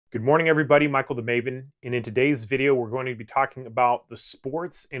Good morning, everybody. Michael the Maven. And in today's video, we're going to be talking about the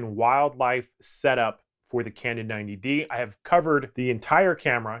sports and wildlife setup for the Canon 90D. I have covered the entire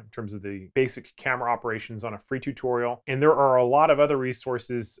camera in terms of the basic camera operations on a free tutorial. And there are a lot of other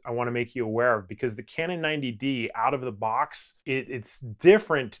resources I want to make you aware of because the Canon 90D out of the box, it's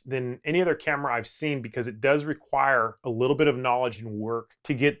different than any other camera I've seen because it does require a little bit of knowledge and work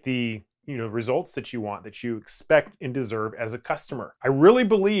to get the results that you want, that you expect and deserve as a customer. I really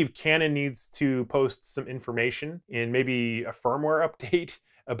believe Canon needs to post some information and maybe a firmware update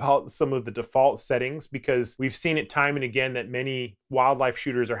about some of the default settings because we've seen it time and again that many wildlife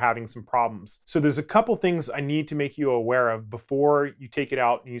shooters are having some problems. So there's a couple things I need to make you aware of before you take it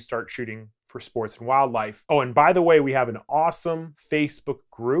out and you start shooting for sports and wildlife. Oh, and by the way, we have an awesome Facebook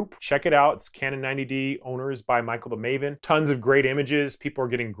group. Check it out. It's Canon 90D Owners by Michael the Maven. Tons of great images. People are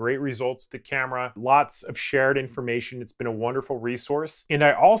getting great results with the camera. Lots of shared information. It's been a wonderful resource. And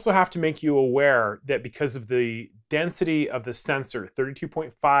I also have to make you aware that because of the density of the sensor,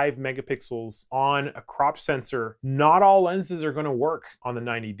 32.5 megapixels on a crop sensor, not all lenses are going to work on the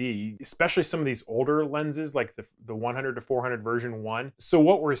 90D, especially some of these older lenses like the 100 to 400 version 1. So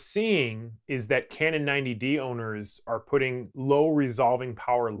what we're seeing is that Canon 90D owners are putting low resolving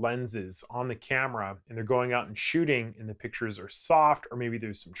power lenses on the camera and they're going out and shooting and the pictures are soft or maybe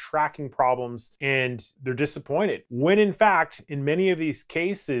there's some tracking problems and they're disappointed. When in fact, in many of these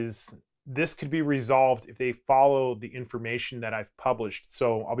cases, this could be resolved if they follow the information that I've published.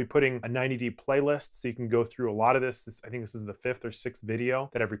 So I'll be putting a 90D playlist so you can go through a lot of this. I think this is the 5th or 6th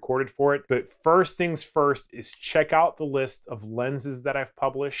video that I've recorded for it. But first things first is check out the list of lenses that I've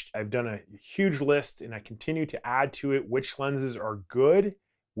published. I've done a huge list and I continue to add to it which lenses are good,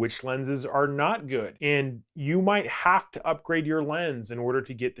 which lenses are not good. And you might have to upgrade your lens in order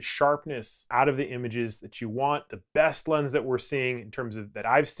to get the sharpness out of the images that you want. The best lens that we're seeing in terms of that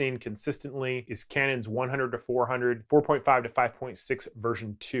I've seen consistently is Canon's 100 to 400, 4.5 to 5.6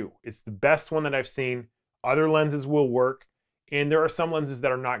 version 2. It's the best one that I've seen. Other lenses will work. And there are some lenses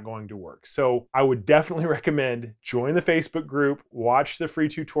that are not going to work. So I would definitely recommend join the Facebook group, watch the free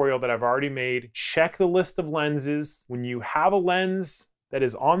tutorial that I've already made, check the list of lenses. When you have a lens that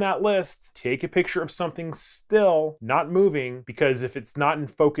is on that list, take a picture of something still, not moving, because if it's not in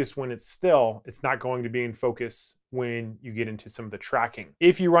focus when it's still, it's not going to be in focus when you get into some of the tracking.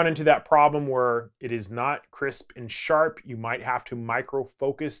 If you run into that problem where it is not crisp and sharp, you might have to micro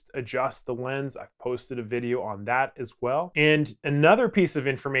focus adjust the lens. I've posted a video on that as well. And another piece of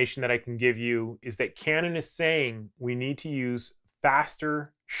information that I can give you is that Canon is saying we need to use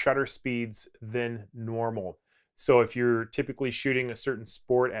faster shutter speeds than normal. So if you're typically shooting a certain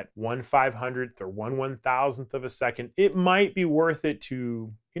sport at 1/500th or 1/1000th of a second, it might be worth it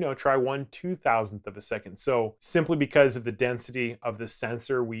to, try 1/2000th of a second. So simply because of the density of the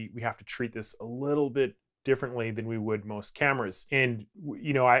sensor, we have to treat this a little bit differently than we would most cameras. And,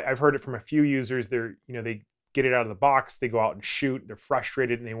 I've heard it from a few users. They get it out of the box, they go out and shoot, they're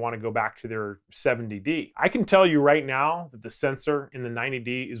frustrated and they want to go back to their 70D. I can tell you right now that the sensor in the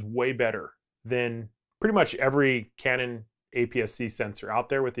 90D is way better than pretty much every Canon APS-C sensor out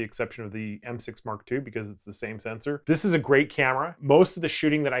there with the exception of the M6 Mark II because it's the same sensor. This is a great camera. Most of the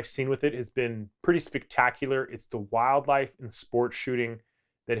shooting that I've seen with it has been pretty spectacular. It's the wildlife and sports shooting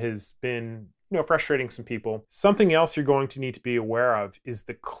that has been frustrating some people. Something else you're going to need to be aware of is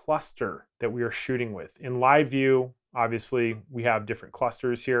the cluster that we are shooting with. In live view, obviously, we have different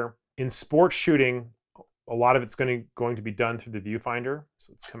clusters here. In sports shooting, a lot of it's going to be done through the viewfinder.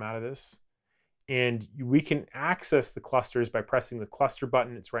 So let's come out of this. And we can access the clusters by pressing the cluster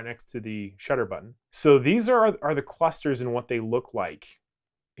button. It's right next to the shutter button. So these are the clusters and what they look like.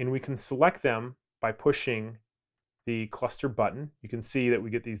 And we can select them by pushing the cluster button. You can see that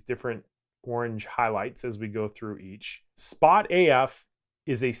we get these different orange highlights as we go through each. Spot AF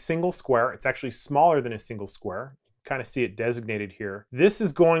is a single square. It's actually smaller than a single square. Kind of see it designated here. This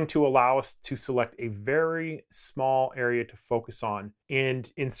is going to allow us to select a very small area to focus on.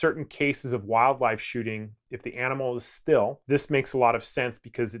 And in certain cases of wildlife shooting, if the animal is still, this makes a lot of sense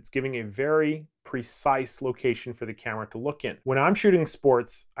because it's giving a very precise location for the camera to look in. When I'm shooting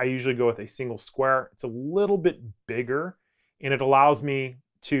sports, I usually go with a single square. It's a little bit bigger and it allows me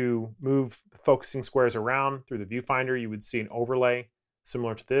to move the focusing squares around through the viewfinder. You would see an overlay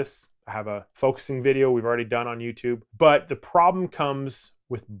similar to this. I have a focusing video we've already done on YouTube. But the problem comes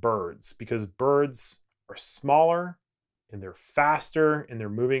with birds because birds are smaller and they're faster and they're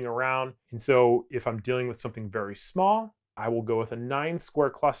moving around. And so if I'm dealing with something very small, I will go with a 9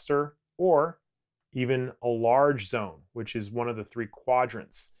 square cluster or even a large zone, which is one of the 3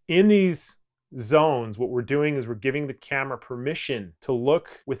 quadrants. In these zones, what we're doing is we're giving the camera permission to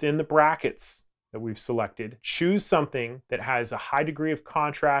look within the brackets that we've selected, choose something that has a high degree of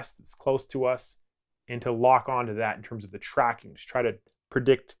contrast that's close to us, and to lock onto that in terms of the tracking. Just try to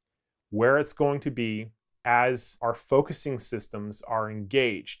predict where it's going to be as our focusing systems are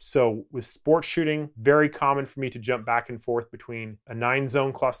engaged. So with sports shooting, very common for me to jump back and forth between a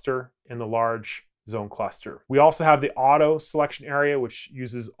 9-zone cluster and the large zone cluster. We also have the auto selection area, which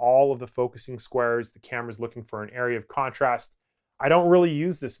uses all of the focusing squares. The camera's looking for an area of contrast. I don't really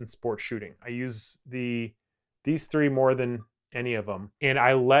use this in sports shooting. I use these three more than any of them, and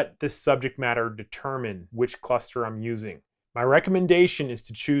I let this subject matter determine which cluster I'm using. My recommendation is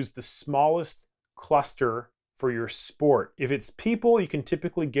to choose the smallest cluster for your sport. If it's people, you can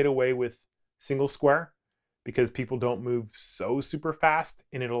typically get away with single square because people don't move so super fast,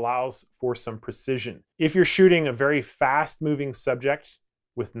 and it allows for some precision. If you're shooting a very fast moving subject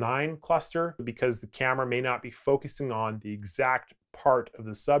with 9 cluster, because the camera may not be focusing on the exact part of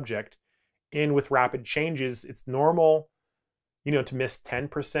the subject, and with rapid changes, it's normal, to miss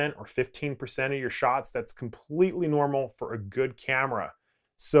 10% or 15% of your shots. That's completely normal for a good camera.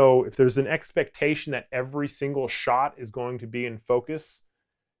 So if there's an expectation that every single shot is going to be in focus,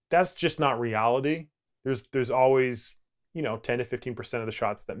 that's just not reality. There's always, 10 to 15% of the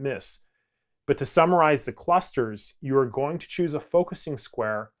shots that miss. But to summarize the clusters, you are going to choose a focusing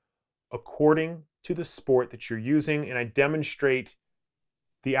square according to the sport that you're using, and I demonstrate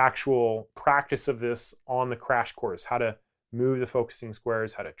the actual practice of this on the crash course, how to move the focusing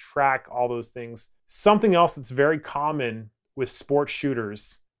squares, how to track all those things. Something else that's very common with sports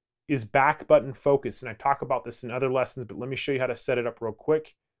shooters is back button focus, and I talk about this in other lessons, but let me show you how to set it up real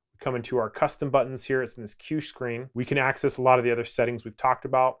quick. We come into our custom buttons here. It's in this Q screen. We can access a lot of the other settings we've talked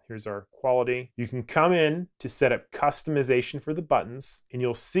about. Here's our quality. You can come in to set up customization for the buttons, and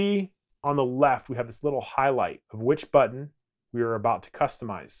you'll see on the left we have this little highlight of which button we are about to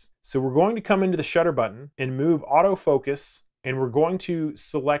customize. So we're going to come into the shutter button and move autofocus, and we're going to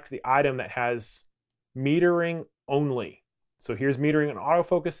select the item that has metering only. So here's metering and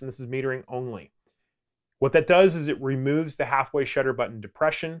autofocus, and this is metering only. What that does is it removes the halfway shutter button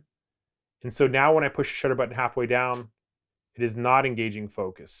depression. And so now when I push the shutter button halfway down, it is not engaging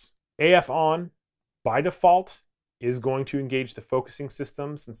focus. AF on, by default, is going to engage the focusing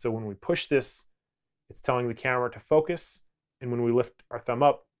systems. And so when we push this, it's telling the camera to focus. And when we lift our thumb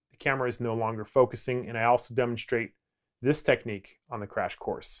up, the camera is no longer focusing. And I also demonstrate this technique on the crash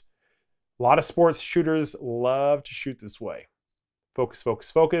course. A lot of sports shooters love to shoot this way. Focus,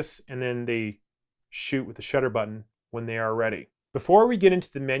 focus, focus, and then they shoot with the shutter button when they are ready. Before we get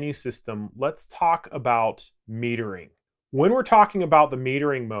into the menu system, let's talk about metering. When we're talking about the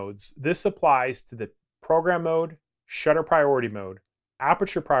metering modes, this applies to the program mode, shutter priority mode,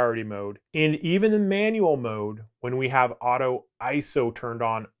 aperture priority mode, and even the manual mode when we have auto ISO turned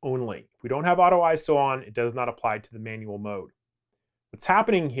on only. If we don't have auto ISO on, it does not apply to the manual mode. What's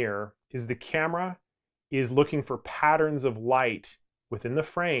happening here is the camera is looking for patterns of light within the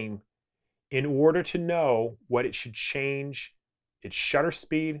frame in order to know what it should change its shutter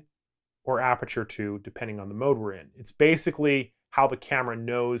speed or aperture to, depending on the mode we're in. It's basically how the camera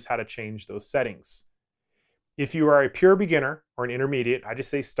knows how to change those settings. If you are a pure beginner or an intermediate, I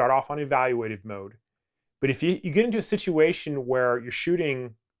just say start off on evaluative mode. But if you get into a situation where you're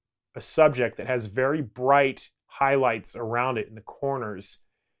shooting a subject that has very bright highlights around it in the corners,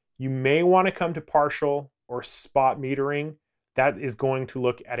 you may want to come to partial or spot metering. That is going to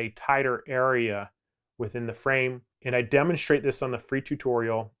look at a tighter area within the frame. And I demonstrate this on the free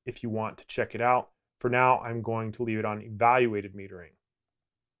tutorial if you want to check it out. For now, I'm going to leave it on evaluated metering.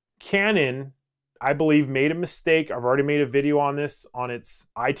 Canon, I believe, made a mistake. I've already made a video on this on its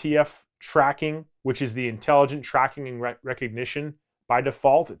ITF tracking, which is the intelligent tracking and recognition. By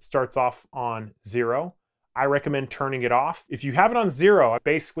default, it starts off on 0. I recommend turning it off. If you have it on 0, I'm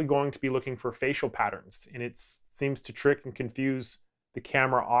basically going to be looking for facial patterns, and it seems to trick and confuse the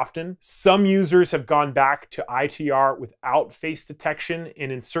camera often. Some users have gone back to ITR without face detection,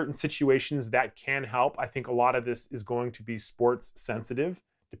 and in certain situations that can help. I think a lot of this is going to be sports sensitive,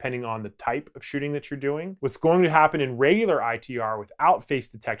 depending on the type of shooting that you're doing. What's going to happen in regular ITR without face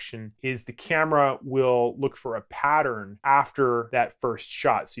detection is the camera will look for a pattern after that first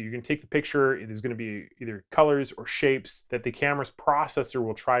shot. So you're gonna take the picture, there's gonna be either colors or shapes that the camera's processor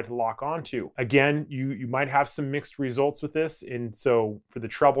will try to lock onto. Again, you might have some mixed results with this, and so for the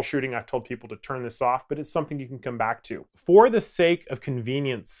troubleshooting, I've told people to turn this off, but it's something you can come back to. For the sake of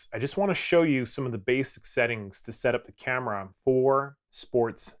convenience, I just wanna show you some of the basic settings to set up the camera for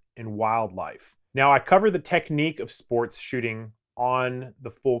sports and wildlife. Now, I cover the technique of sports shooting on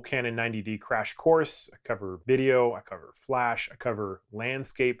the full Canon 90D crash course. I cover video, I cover flash, I cover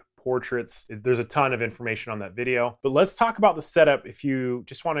landscape, portraits. There's a ton of information on that video. But let's talk about the setup if you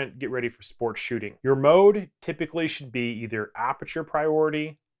just want to get ready for sports shooting. Your mode typically should be either aperture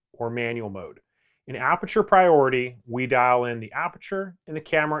priority or manual mode. In aperture priority, we dial in the aperture and the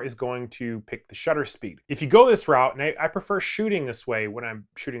camera is going to pick the shutter speed. If you go this route, and I prefer shooting this way when I'm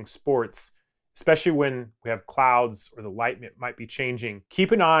shooting sports, especially when we have clouds or the light might be changing,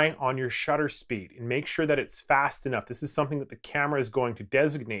 keep an eye on your shutter speed and make sure that it's fast enough. This is something that the camera is going to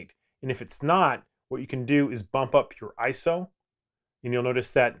designate. And if it's not, what you can do is bump up your ISO, and you'll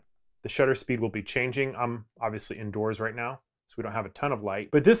notice that the shutter speed will be changing. I'm obviously indoors right now, so we don't have a ton of light.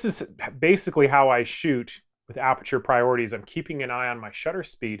 But this is basically how I shoot with aperture priorities. I'm keeping an eye on my shutter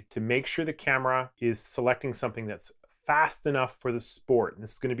speed to make sure the camera is selecting something that's fast enough for the sport. And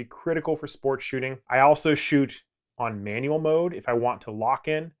this is going to be critical for sports shooting. I also shoot on manual mode if I want to lock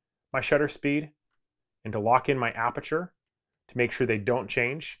in my shutter speed and to lock in my aperture to make sure they don't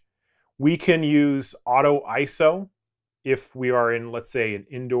change. We can use auto ISO if we are in, let's say, an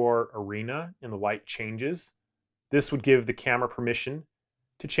indoor arena and the light changes. This would give the camera permission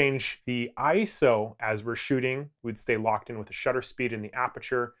to change the ISO as we're shooting. We'd stay locked in with the shutter speed and the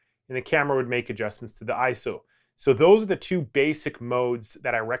aperture, and the camera would make adjustments to the ISO. So those are the two basic modes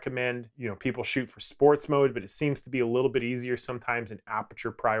that I recommend, people shoot for sports mode, but it seems to be a little bit easier sometimes in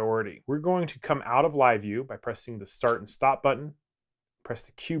aperture priority. We're going to come out of live view by pressing the start and stop button, press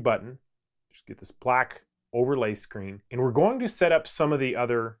the Q button, just get this black overlay screen, and we're going to set up some of the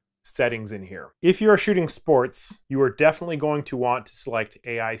other settings in here. If you are shooting sports, you are definitely going to want to select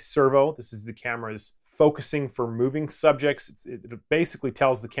AI servo. This is the camera's focusing for moving subjects. It basically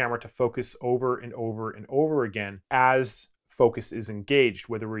tells the camera to focus over and over and over again as focus is engaged,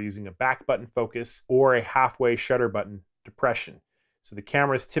 whether we're using a back button focus or a halfway shutter button depression. So the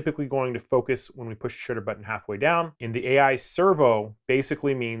camera is typically going to focus when we push the shutter button halfway down. And the AI servo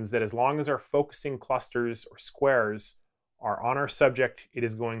basically means that as long as our focusing clusters or squares are on our subject, it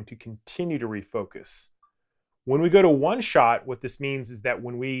is going to continue to refocus. When we go to one shot, what this means is that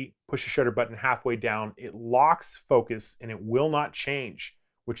when we push the shutter button halfway down, it locks focus and it will not change,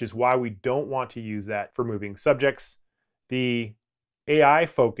 which is why we don't want to use that for moving subjects. The AI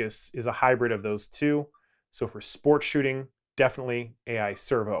focus is a hybrid of those two. So for sports shooting, definitely AI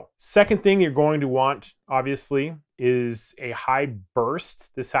servo. Second thing you're going to want, obviously, is a high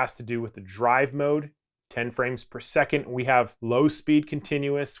burst. This has to do with the drive mode. 10 frames per second. We have low speed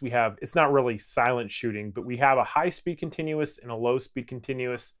continuous. It's not really silent shooting, but we have a high speed continuous and a low speed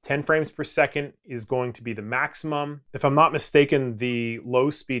continuous. 10 frames per second is going to be the maximum. If I'm not mistaken, the low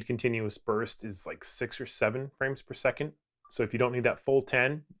speed continuous burst is like 6 or 7 frames per second. So if you don't need that full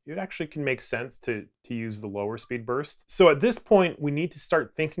 10, it actually can make sense to use the lower speed burst. So at this point, we need to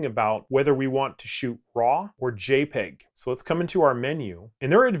start thinking about whether we want to shoot RAW or JPEG. So let's come into our menu, and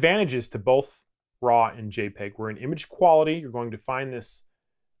there are advantages to both RAW and JPEG. We're in image quality. You're going to find this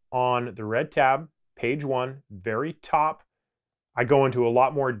on the red tab, page 1, very top. I go into a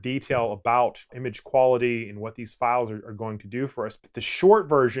lot more detail about image quality and what these files are going to do for us. But the short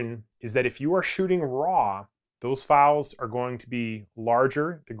version is that if you are shooting RAW, those files are going to be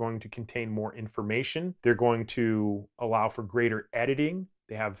larger. They're going to contain more information. They're going to allow for greater editing.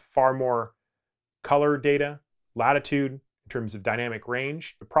 They have far more color data, latitude, in terms of dynamic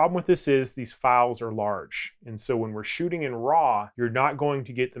range. The problem with this is these files are large. And so when we're shooting in RAW, you're not going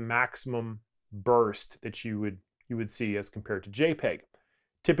to get the maximum burst that you would see as compared to JPEG.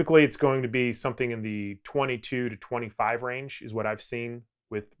 Typically, it's going to be something in the 22 to 25 range is what I've seen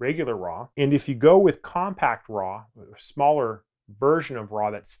with regular RAW. And if you go with compact RAW, a smaller version of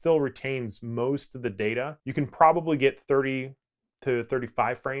RAW that still retains most of the data, you can probably get 30 to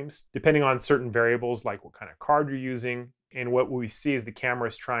 35 frames, depending on certain variables like what kind of card you're using. And what we see is the camera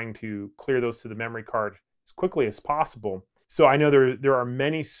is trying to clear those to the memory card as quickly as possible. So I know there are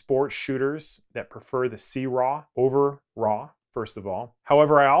many sports shooters that prefer the CRAW over RAW, first of all.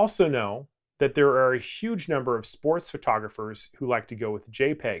 However, I also know that there are a huge number of sports photographers who like to go with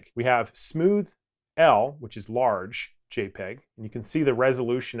JPEG. We have Smooth L, which is large JPEG, and you can see the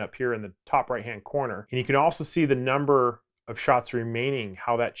resolution up here in the top right-hand corner. And you can also see the number of shots remaining,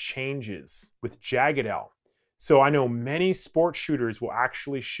 how that changes with Jagged L. So I know many sports shooters will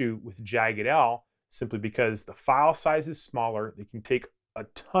actually shoot with Jagged L simply because the file size is smaller. They can take a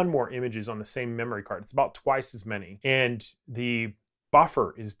ton more images on the same memory card. It's about twice as many. And the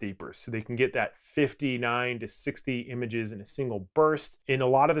buffer is deeper, so they can get that 59 to 60 images in a single burst. And a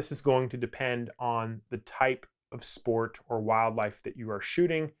lot of this is going to depend on the type of sport or wildlife that you are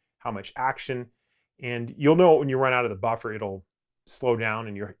shooting, how much action. And you'll know when you run out of the buffer, it'll slow down,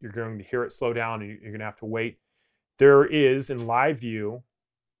 and you're going to hear it slow down, and you're going to have to wait. There is, in live view,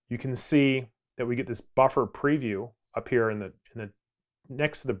 you can see that we get this buffer preview up here in the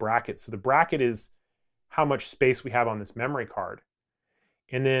next to the bracket. So the bracket is how much space we have on this memory card.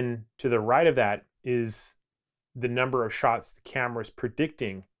 And then to the right of that is the number of shots the camera is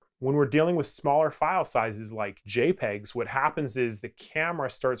predicting. When we're dealing with smaller file sizes like JPEGs, what happens is the camera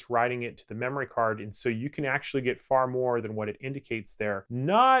starts writing it to the memory card, and so you can actually get far more than what it indicates there.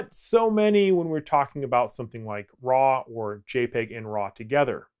 Not so many when we're talking about something like RAW or JPEG and RAW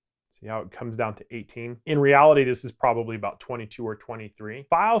together. See how it comes down to 18? In reality, this is probably about 22 or 23.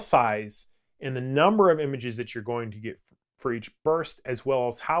 File size and the number of images that you're going to get for each burst, as well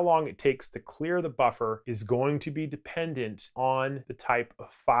as how long it takes to clear the buffer, is going to be dependent on the type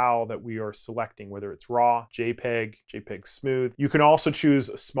of file that we are selecting, whether it's RAW, JPEG, JPEG Smooth. You can also choose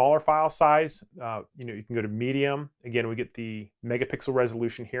a smaller file size. You can go to medium. Again, we get the megapixel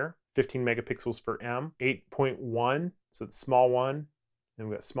resolution here, 15 megapixels per M, 8.1, so it's small one. Then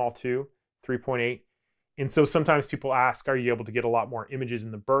we've got small 2, 3.8. And so sometimes people ask, are you able to get a lot more images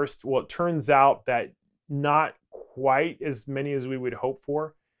in the burst? Well, it turns out that not quite as many as we would hope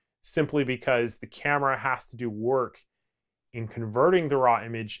for, simply because the camera has to do work in converting the raw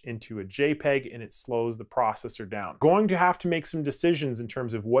image into a JPEG, and it slows the processor down. Going to have to make some decisions in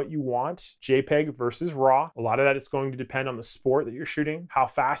terms of what you want, JPEG versus RAW. A lot of that is going to depend on the sport that you're shooting, how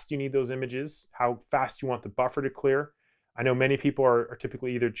fast you need those images, how fast you want the buffer to clear. I know many people are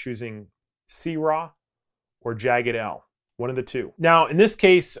typically either choosing CRAW or Jagged L. One of the two. Now, in this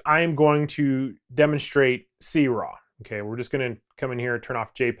case, I am going to demonstrate CRAW. Okay, we're just going to come in here and turn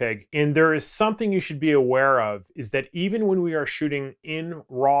off JPEG. And there is something you should be aware of, is that even when we are shooting in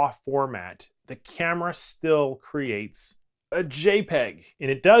RAW format, the camera still creates a JPEG.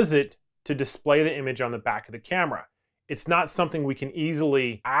 And it does it to display the image on the back of the camera. It's not something we can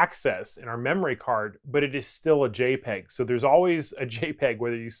easily access in our memory card, but it is still a JPEG. So there's always a JPEG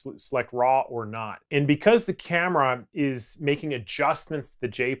whether you select RAW or not. And because the camera is making adjustments to the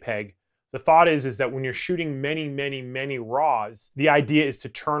JPEG, the thought is that when you're shooting many RAWs, the idea is to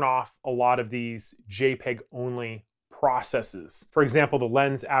turn off a lot of these JPEG only processes. For example, the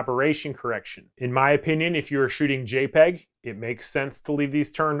lens aberration correction. In my opinion, if you're shooting JPEG, it makes sense to leave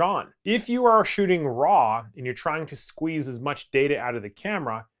these turned on. If you are shooting RAW and you're trying to squeeze as much data out of the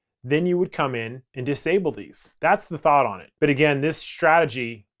camera, then you would come in and disable these. That's the thought on it. But again, this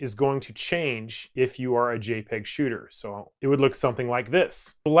strategy is going to change if you are a JPEG shooter. So it would look something like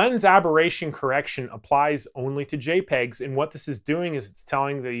this. The lens aberration correction applies only to JPEGs, and what this is doing is it's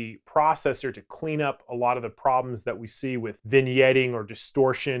telling the processor to clean up a lot of the problems that we see with vignetting or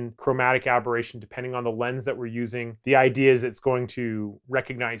distortion, chromatic aberration, depending on the lens that we're using. The idea is it's going to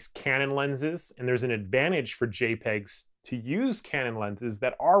recognize Canon lenses, and there's an advantage for JPEGs to use Canon lenses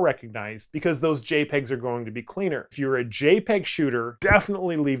that are recognized because those JPEGs are going to be cleaner. If you're a JPEG shooter,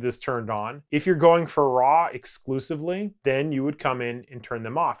 definitely leave this turned on. If you're going for RAW exclusively, then you would come in and turn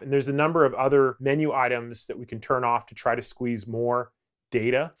them off. And there's a number of other menu items that we can turn off to try to squeeze more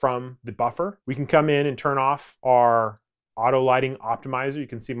data from the buffer. We can come in and turn off our auto lighting optimizer. You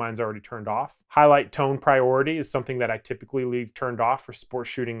can see mine's already turned off. Highlight tone priority is something that I typically leave turned off for sports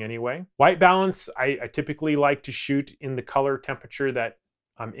shooting anyway. White balance, I typically like to shoot in the color temperature that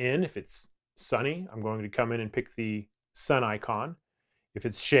I'm in. If it's sunny, I'm going to come in and pick the sun icon. If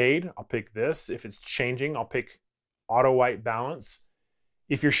it's shade, I'll pick this. If it's changing, I'll pick auto white balance.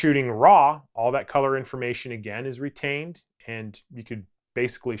 If you're shooting RAW, all that color information again is retained, and you could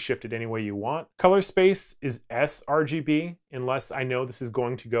basically shift it any way you want. Color space is sRGB, unless I know this is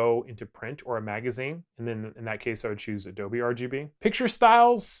going to go into print or a magazine. And then in that case, I would choose Adobe RGB. Picture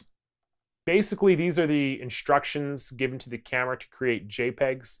styles, basically these are the instructions given to the camera to create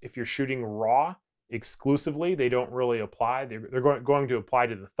JPEGs. If you're shooting RAW exclusively, they don't really apply. They're going to apply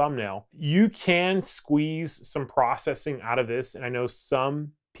to the thumbnail. You can squeeze some processing out of this, and I know some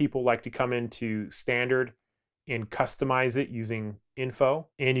people like to come into standard and customize it using info.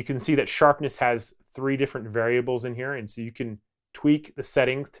 And you can see that sharpness has 3 different variables in here, and so you can tweak the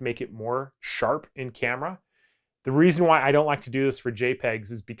settings to make it more sharp in camera. The reason why I don't like to do this for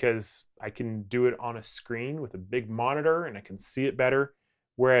JPEGs is because I can do it on a screen with a big monitor and I can see it better,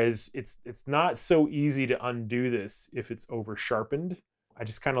 whereas it's not so easy to undo this if it's over sharpened. I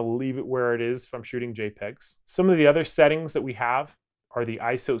just kind of leave it where it is if I'm shooting JPEGs. Some of the other settings that we have are the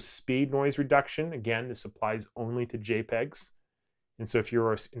ISO speed noise reduction. Again, this applies only to JPEGs. And so if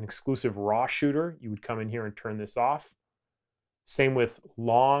you're an exclusive RAW shooter, you would come in here and turn this off. Same with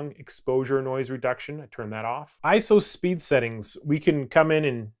long exposure noise reduction, I turn that off. ISO speed settings, we can come in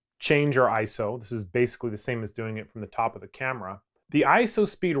and change our ISO. This is basically the same as doing it from the top of the camera. The ISO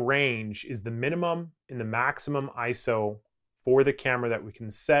speed range is the minimum and the maximum ISO for the camera that we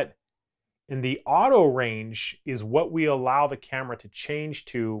can set. And the auto range is what we allow the camera to change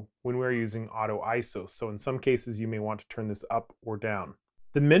to when we're using auto ISO. So in some cases, you may want to turn this up or down.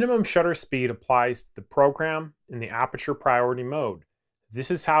 The minimum shutter speed applies to the program in the aperture priority mode. This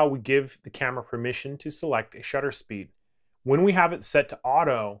is how we give the camera permission to select a shutter speed. When we have it set to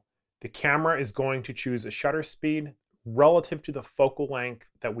auto, the camera is going to choose a shutter speed relative to the focal length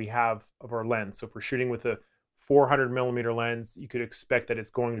that we have of our lens. So if we're shooting with a 400mm lens, you could expect that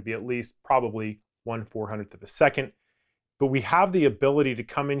it's going to be at least probably 1/400th of a second. But we have the ability to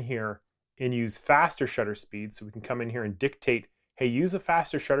come in here and use faster shutter speeds. So we can come in here and dictate, hey, use a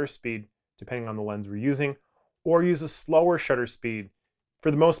faster shutter speed depending on the lens we're using, or use a slower shutter speed. For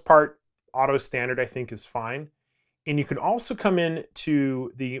the most part, auto standard I think is fine. And you can also come in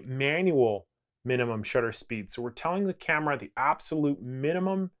to the manual minimum shutter speed. So we're telling the camera the absolute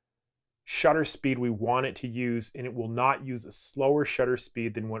minimum shutter speed we want it to use, and it will not use a slower shutter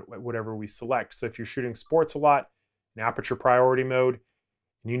speed than whatever we select. So if you're shooting sports a lot in aperture priority mode,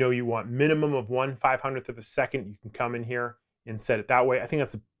 and you know you want minimum of 1/500th of a second, you can come in here and set it that way. I think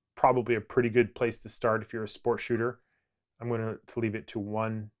that's probably a pretty good place to start if you're a sport shooter. I'm going to leave it to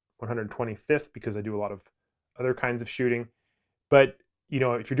 1/125th because I do a lot of other kinds of shooting. But you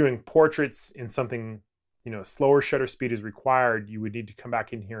know, if you're doing portraits in something, you know, slower shutter speed is required, you would need to come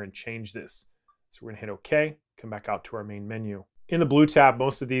back in here and change this. So we're gonna hit OK, come back out to our main menu. In the blue tab,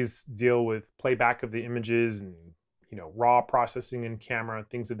 most of these deal with playback of the images and, you know, raw processing in camera,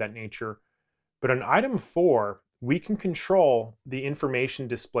 things of that nature. But on item 4, we can control the information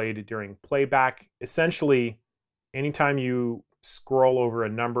displayed during playback. Essentially, anytime you scroll over a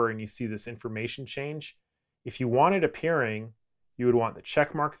number and you see this information change, if you want it appearing, you would want the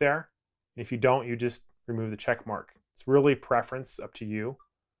check mark there. And if you don't, you just remove the check mark. It's really preference up to you.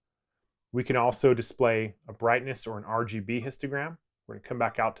 We can also display a brightness or an RGB histogram. We're going to come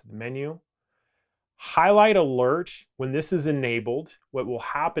back out to the menu. Highlight alert. When this is enabled, what will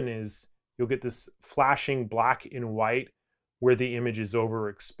happen is you'll get this flashing black and white where the image is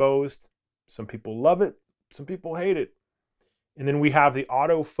overexposed. Some people love it, some people hate it. And then we have the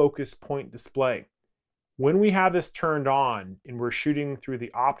auto focus point display. When we have this turned on and we're shooting through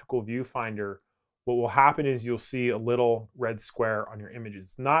the optical viewfinder, what will happen is you'll see a little red square on your images.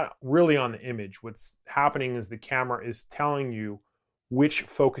 It's not really on the image. What's happening is the camera is telling you which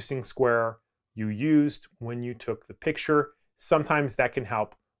focusing square you used when you took the picture. Sometimes that can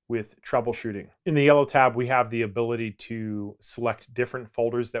help with troubleshooting. In the yellow tab, we have the ability to select different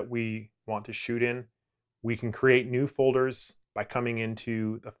folders that we want to shoot in. We can create new folders by coming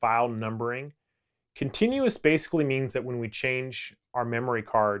into the file numbering. Continuous basically means that when we change our memory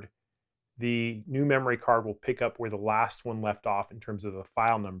card, the new memory card will pick up where the last one left off in terms of the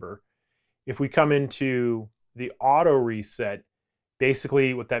file number. If we come into the auto reset,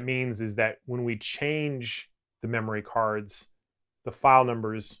 basically what that means is that when we change the memory cards, the file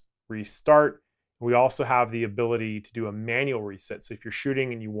numbers restart. We also have the ability to do a manual reset. So if you're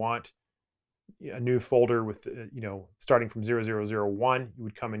shooting and you want a new folder with, you know, starting from 0001, you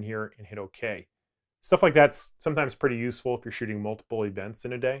would come in here and hit OK. Stuff like that's sometimes pretty useful if you're shooting multiple events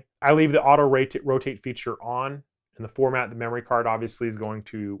in a day. I leave the auto rotate feature on. In the format, the memory card obviously is going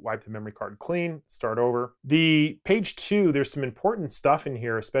to wipe the memory card clean, start over. The page 2, there's some important stuff in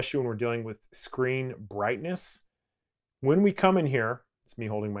here, especially when we're dealing with screen brightness. When we come in here, it's me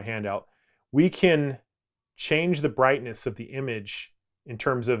holding my hand out, we can change the brightness of the image in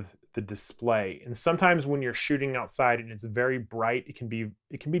terms of the display. And sometimes when you're shooting outside and it's very bright, it can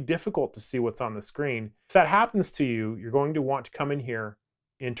be difficult to see what's on the screen. If that happens to you, you're going to want to come in here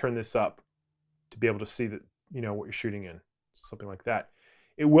and turn this up to be able to see that, you know, what you're shooting in, something like that.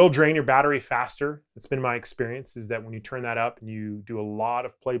 It will drain your battery faster. It's been my experience is that when you turn that up and you do a lot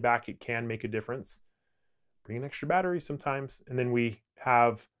of playback, it can make a difference. Bring an extra battery sometimes. And then we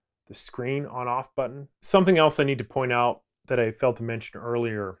have the screen on off button. Something else I need to point out that I failed to mention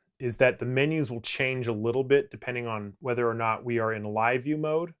earlier is that the menus will change a little bit depending on whether or not we are in live view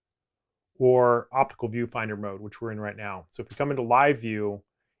mode or optical viewfinder mode, which we're in right now. So if you come into live view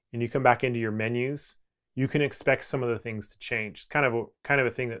and you come back into your menus, you can expect some of the things to change. It's kind of a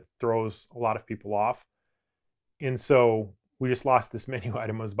thing that throws a lot of people off. And so we just lost this menu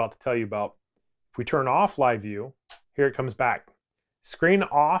item I was about to tell you about. If we turn off live view, here it comes back. Screen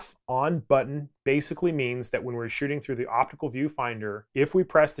off on button basically means that when we're shooting through the optical viewfinder, if we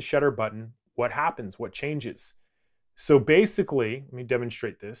press the shutter button, what happens? What changes? So basically, let me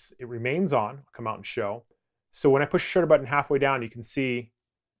demonstrate this. It remains on. I'll come out and show. So when I push the shutter button halfway down, you can see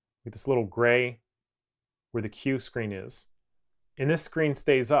this little gray where the Q screen is. and this screen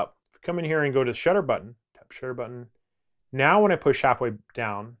stays up. Come in here and go to the shutter button, tap shutter button. Now when I push halfway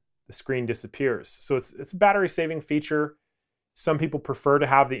down, the screen disappears. So it's a battery saving feature. Some people prefer to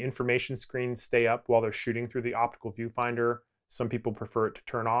have the information screen stay up while they're shooting through the optical viewfinder. Some people prefer it to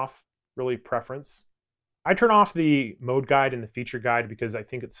turn off, really preference. I turn off the mode guide and the feature guide because I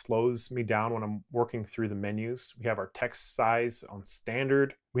think it slows me down when I'm working through the menus. We have our text size on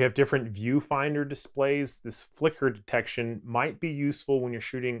standard. We have different viewfinder displays. This flicker detection might be useful when you're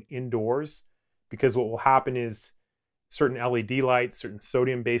shooting indoors, because what will happen is certain LED lights, certain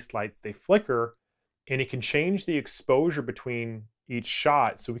sodium-based lights, they flicker, and it can change the exposure between each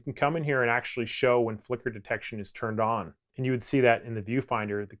shot. So we can come in here and actually show when flicker detection is turned on. And you would see that in the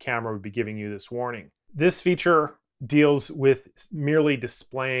viewfinder, the camera would be giving you this warning. This feature deals with merely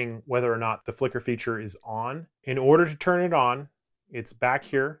displaying whether or not the flicker feature is on. In order to turn it on, it's back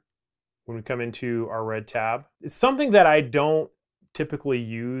here when we come into our red tab. It's something that I don't typically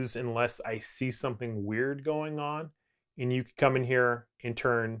use unless I see something weird going on. And you can come in here and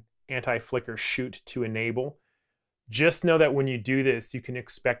turn anti-flicker shoot to enable. Just know that when you do this, you can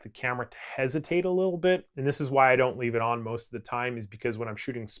expect the camera to hesitate a little bit. And this is why I don't leave it on most of the time, is because when I'm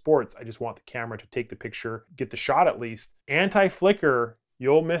shooting sports, I just want the camera to take the picture, get the shot at least. Anti-flicker,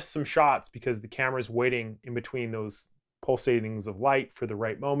 you'll miss some shots because the camera's waiting in between those pulsatings of light for the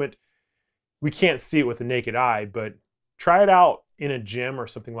right moment. We can't see it with the naked eye, but try it out in a gym or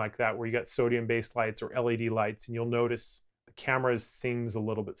something like that where you got sodium-based lights or LED lights, and you'll notice the camera seems a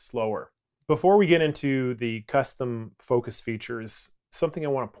little bit slower. Before we get into the custom focus features, something I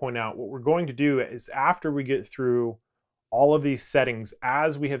want to point out, what we're going to do is after we get through all of these settings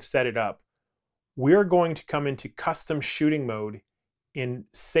as we have set it up, we're going to come into custom shooting mode and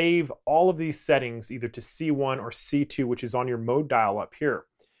save all of these settings either to C1 or C2, which is on your mode dial up here.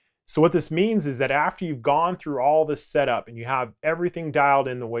 So what this means is that after you've gone through all this setup and you have everything dialed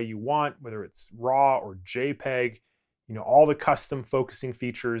in the way you want, whether it's RAW or JPEG, you know, all the custom focusing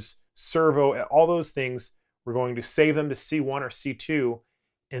features, servo, all those things, we're going to save them to C1 or C2.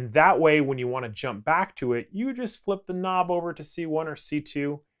 And that way, when you want to jump back to it, you would just flip the knob over to C1 or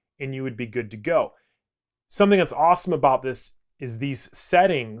C2 and you would be good to go. Something that's awesome about this is these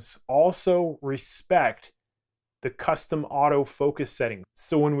settings also respect the custom autofocus settings.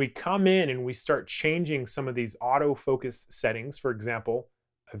 So when we come in and we start changing some of these autofocus settings, for example,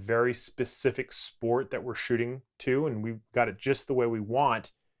 a very specific sport that we're shooting to and we've got it just the way we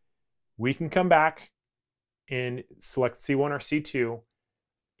want, we can come back and select C1 or C2,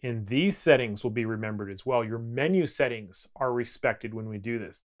 and these settings will be remembered as well. Your menu settings are respected when we do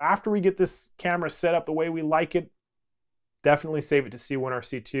this. After we get this camera set up the way we like it, definitely save it to C1 or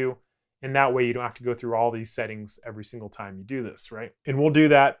C2, and that way you don't have to go through all these settings every single time you do this, right? And we'll do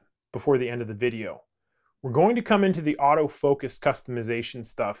that before the end of the video. We're going to come into the autofocus customization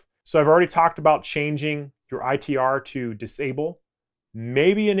stuff. So I've already talked about changing your ITR to disable,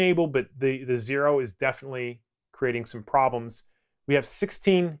 maybe enable, but the 0 is definitely creating some problems. We have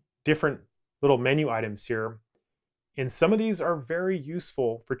 16 different little menu items here, and some of these are very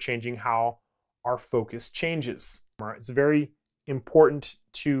useful for changing how our focus changes. It's very important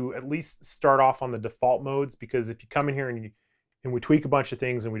to at least start off on the default modes, because if you come in here and we tweak a bunch of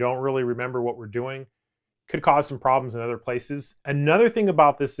things and we don't really remember what we're doing, could cause some problems in other places. Another thing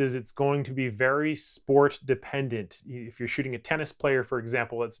about this is it's going to be very sport dependent. If you're shooting a tennis player, for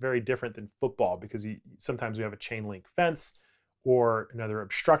example, it's very different than football, because sometimes we have a chain link fence or another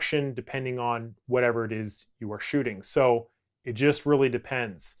obstruction depending on whatever it is you are shooting. So it just really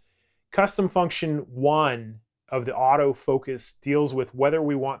depends. Custom function 1 of the autofocus deals with whether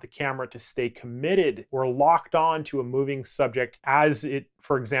we want the camera to stay committed or locked on to a moving subject as it,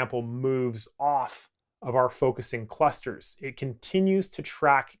 for example, moves off of our focusing clusters. It continues to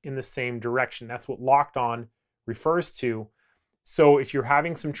track in the same direction. That's what locked on refers to. So if you're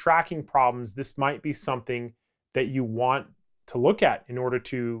having some tracking problems, this might be something that you want to look at in order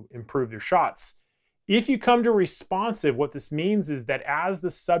to improve your shots. If you come to responsive, what this means is that as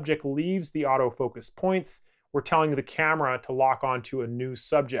the subject leaves the autofocus points, we're telling the camera to lock onto a new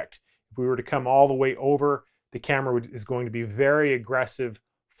subject. If we were to come all the way over, the camera is going to be very aggressive,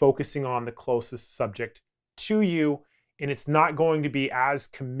 focusing on the closest subject to you, and it's not going to be as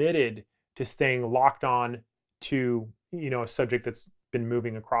committed to staying locked on to, a subject that's been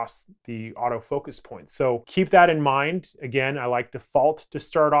moving across the autofocus point. So keep that in mind. Again, I like default to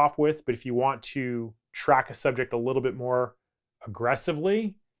start off with, but if you want to track a subject a little bit more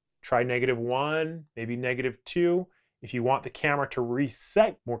aggressively, try -1, maybe -2. If you want the camera to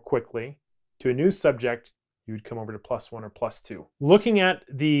reset more quickly to a new subject, you would come over to +1 or +2. Looking at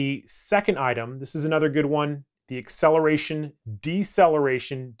the second item, this is another good one, The acceleration,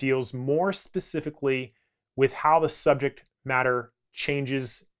 deceleration deals more specifically with how the subject matter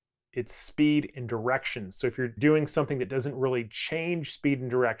changes its speed and direction. So if you're doing something that doesn't really change speed and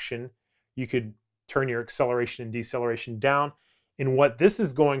direction, you could turn your acceleration and deceleration down. And what this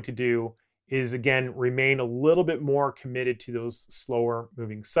is going to do is, again, remain a little bit more committed to those slower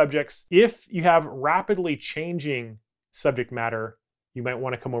moving subjects. If you have rapidly changing subject matter, you might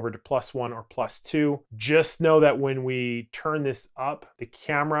want to come over to +1 or +2. Just know that when we turn this up, the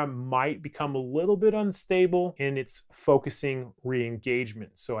camera might become a little bit unstable in its focusing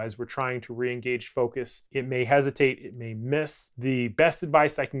re-engagement. So as we're trying to re-engage focus, it may hesitate, it may miss. The best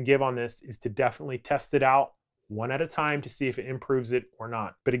advice I can give on this is to definitely test it out one at a time to see if it improves it or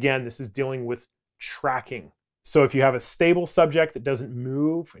not. But again, this is dealing with tracking. So if you have a stable subject that doesn't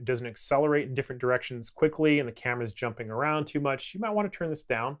move, it doesn't accelerate in different directions quickly, and the camera's jumping around too much, you might want to turn this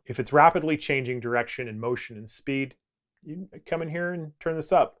down. If it's rapidly changing direction and motion and speed, you come in here and turn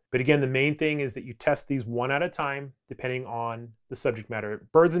this up. But again, the main thing is that you test these one at a time, depending on the subject matter.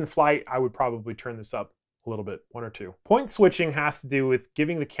 Birds in flight, I would probably turn this up a little bit, 1 or 2. Point switching has to do with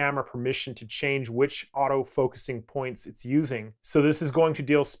giving the camera permission to change which auto-focusing points it's using. So this is going to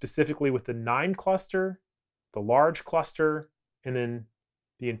deal specifically with the 9 cluster, the large cluster, and then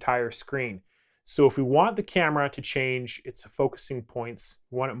the entire screen. So if we want the camera to change its focusing points,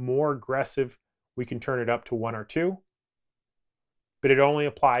 we want it more aggressive, we can turn it up to 1 or 2, but it only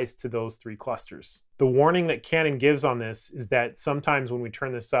applies to those 3 clusters. The warning that Canon gives on this is that sometimes when we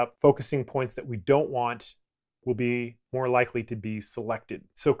turn this up, focusing points that we don't want will be more likely to be selected.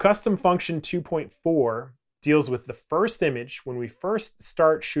 So custom function 2.4 deals with the first image. When we first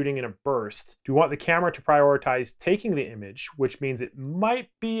start shooting in a burst, do we want the camera to prioritize taking the image, which means it might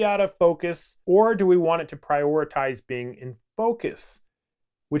be out of focus, or do we want it to prioritize being in focus,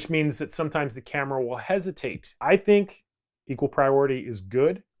 which means that sometimes the camera will hesitate. I think equal priority is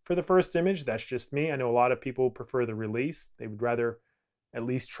good for the first image. That's just me. I know a lot of people prefer the release. They would rather at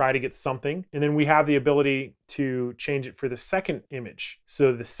least try to get something. And then we have the ability to change it for the second image.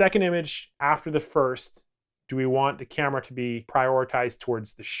 So the second image after the first, do we want the camera to be prioritized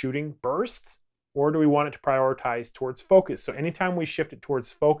towards the shooting burst, or do we want it to prioritize towards focus? So anytime we shift it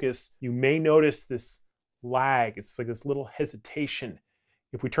towards focus, you may notice this lag. It's like this little hesitation.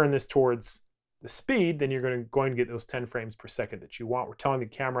 If we turn this towards the speed, then you're going to get those 10 frames per second that you want. We're telling the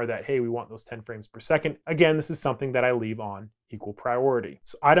camera that, hey, we want those 10 frames per second. Again, this is something that I leave on equal priority.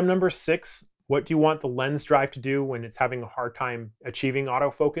 So item number 6, what do you want the lens drive to do when it's having a hard time achieving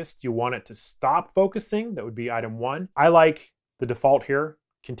autofocus? Do you want it to stop focusing? That would be item 1. I like the default here,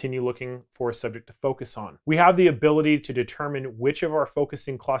 continue looking for a subject to focus on. We have the ability to determine which of our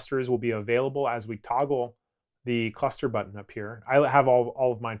focusing clusters will be available as we toggle the cluster button up here. I have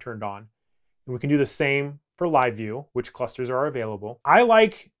all of mine turned on. And we can do the same for live view, which clusters are available. I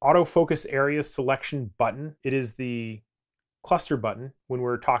like autofocus area selection button. It is the cluster button when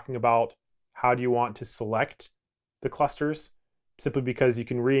we're talking about how do you want to select the clusters, simply because you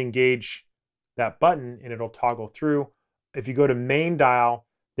can re-engage that button and it'll toggle through. If you go to main dial,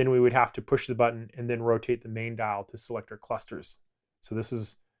 then we would have to push the button and then rotate the main dial to select our clusters. So this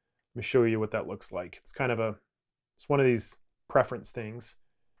is, let me show you what that looks like. It's kind of it's one of these preference things.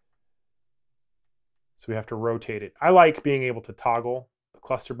 So we have to rotate it. I like being able to toggle the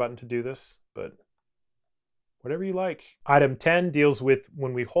cluster button to do this, but whatever you like. Item 10 deals with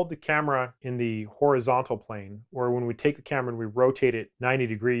when we hold the camera in the horizontal plane, or when we take the camera and we rotate it 90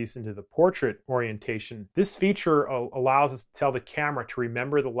 degrees into the portrait orientation. This feature allows us to tell the camera to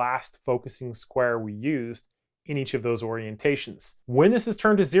remember the last focusing square we used in each of those orientations. When this is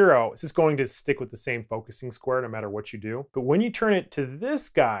turned to 0, it's just going to stick with the same focusing square no matter what you do. But when you turn it to this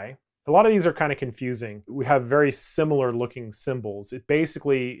guy, a lot of these are kind of confusing. We have very similar looking symbols. It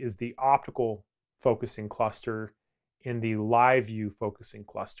basically is the optical focusing cluster in the live view focusing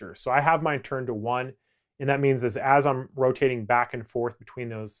cluster. So I have mine turned to 1, and that means as I'm rotating back and forth between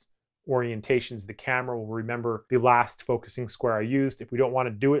those orientations, the camera will remember the last focusing square I used. If we don't want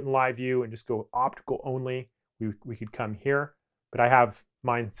to do it in live view and just go optical only, we could come here, but I have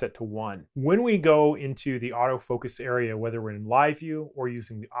mine set to 1. When we go into the autofocus area, whether we're in live view or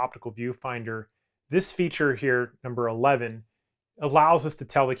using the optical viewfinder, this feature here, number 11, allows us to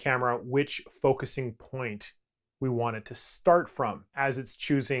tell the camera which focusing point we want it to start from as it's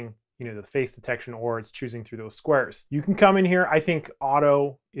choosing, the face detection, or it's choosing through those squares. You can come in here. I think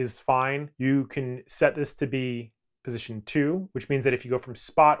auto is fine. You can set this to be position 2, which means that if you go from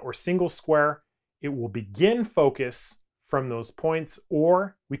spot or single square, it will begin focus from those points,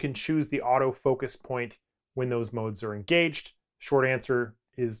 or we can choose the autofocus point when those modes are engaged. Short answer,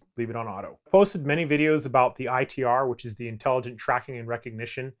 is leave it on auto. I posted many videos about the ITR, which is the intelligent tracking and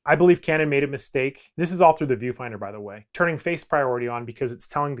recognition. I believe Canon made a mistake. This is all through the viewfinder, by the way. Turning face priority on because it's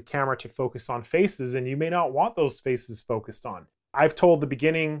telling the camera to focus on faces, and you may not want those faces focused on. I've told the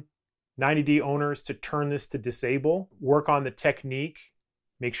beginning 90D owners to turn this to disable, work on the technique,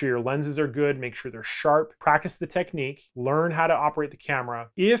 make sure your lenses are good, make sure they're sharp, practice the technique, learn how to operate the camera.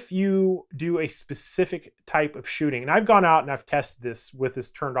 If you do a specific type of shooting, and I've gone out and I've tested this with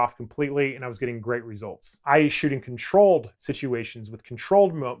this turned off completely, and I was getting great results. I shoot in controlled situations with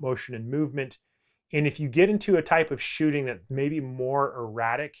controlled motion and movement. And if you get into a type of shooting that's maybe more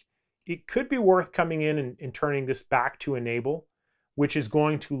erratic, it could be worth coming in and turning this back to enable, which is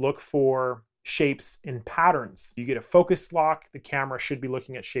going to look for shapes and patterns. You get a focus lock, the camera should be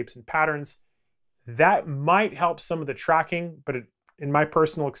looking at shapes and patterns. That might help some of the tracking, but in my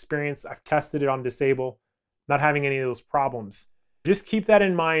personal experience, I've tested it on disable, not having any of those problems. Just keep that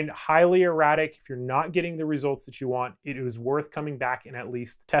in mind. Highly erratic. If you're not getting the results that you want, it is worth coming back and at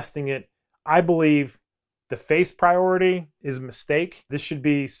least testing it. I believe the face priority is a mistake. This should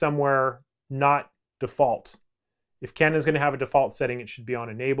be somewhere not default. If Canon is going to have a default setting, it should be on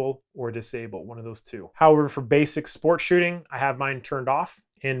enable or disable, one of those two. However, for basic sports shooting, I have mine turned off,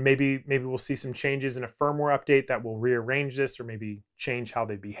 and maybe we'll see some changes in a firmware update that will rearrange this or maybe change how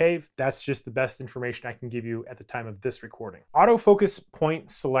they behave. That's just the best information I can give you at the time of this recording. Autofocus point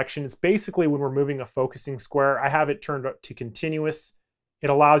selection is basically when we're moving a focusing square. I have it turned up to continuous.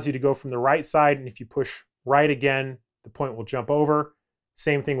 It allows you to go from the right side, and if you push right again, the point will jump over.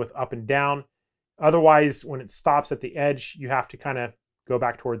 Same thing with up and down. Otherwise, when it stops at the edge, you have to kind of go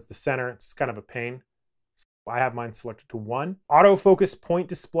back towards the center. It's kind of a pain. So I have mine selected to 1. Autofocus point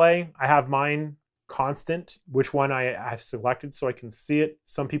display, I have mine constant, which one I have selected so I can see it.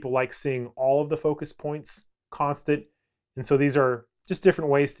 Some people like seeing all of the focus points constant. And so these are just different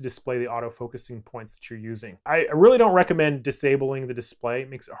ways to display the autofocusing points that you're using. I really don't recommend disabling the display. It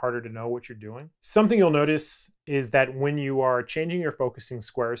makes it harder to know what you're doing. Something you'll notice is that when you are changing your focusing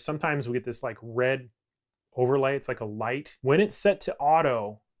squares, sometimes we get this like red overlay. It's like a light. When it's set to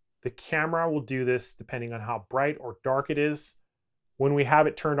auto, the camera will do this depending on how bright or dark it is. When we have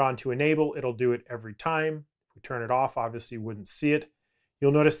it turned on to enable, it'll do it every time. If we turn it off, obviously you wouldn't see it.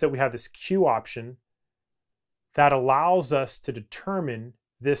 You'll notice that we have this Q option that allows us to determine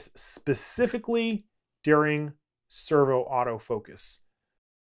this specifically during servo autofocus.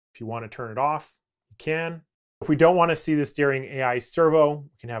 If you want to turn it off, you can. If we don't want to see this during AI servo,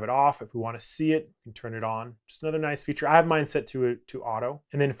 we can have it off. If we want to see it, we can turn it on. Just another nice feature. I have mine set to auto.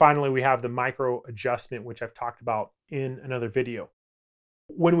 And then finally, we have the micro adjustment, which I've talked about in another video.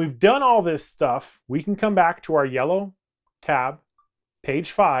 When we've done all this stuff, we can come back to our yellow tab,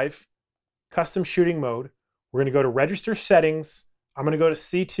 page 5, custom shooting mode. We're going to go to register settings. I'm going to go to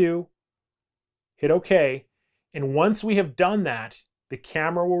C2, hit OK. And once we have done that, the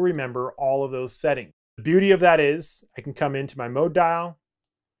camera will remember all of those settings. The beauty of that is I can come into my mode dial,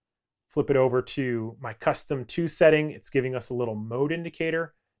 flip it over to my custom 2 setting. It's giving us a little mode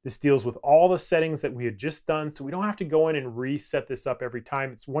indicator. This deals with all the settings that we had just done, so we don't have to go in and reset this up every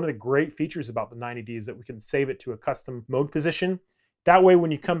time. It's one of the great features about the 90D is that we can save it to a custom mode position. That way, when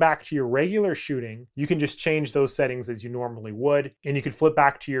you come back to your regular shooting, you can just change those settings as you normally would, and you can flip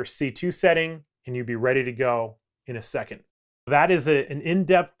back to your C2 setting, and you'll be ready to go in a second. That is an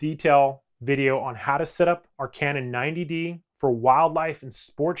in-depth detail video on how to set up our Canon 90D for wildlife and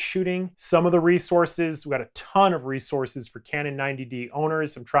sports shooting. Some of the resources, we've got a ton of resources for Canon 90D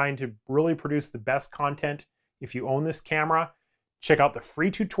owners. I'm trying to really produce the best content if you own this camera. Check out the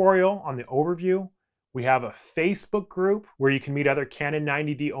free tutorial on the overview. We have a Facebook group where you can meet other Canon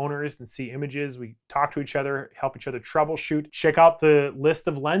 90D owners and see images. We talk to each other, help each other troubleshoot. Check out the list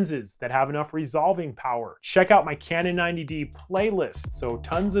of lenses that have enough resolving power. Check out my Canon 90D playlist. So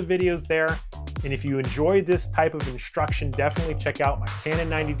tons of videos there. And if you enjoy this type of instruction, definitely check out my Canon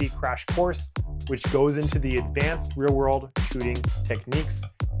 90D crash course, which goes into the advanced real-world shooting techniques.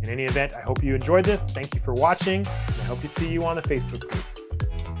 In any event, I hope you enjoyed this. Thank you for watching, and I hope to see you on the Facebook group.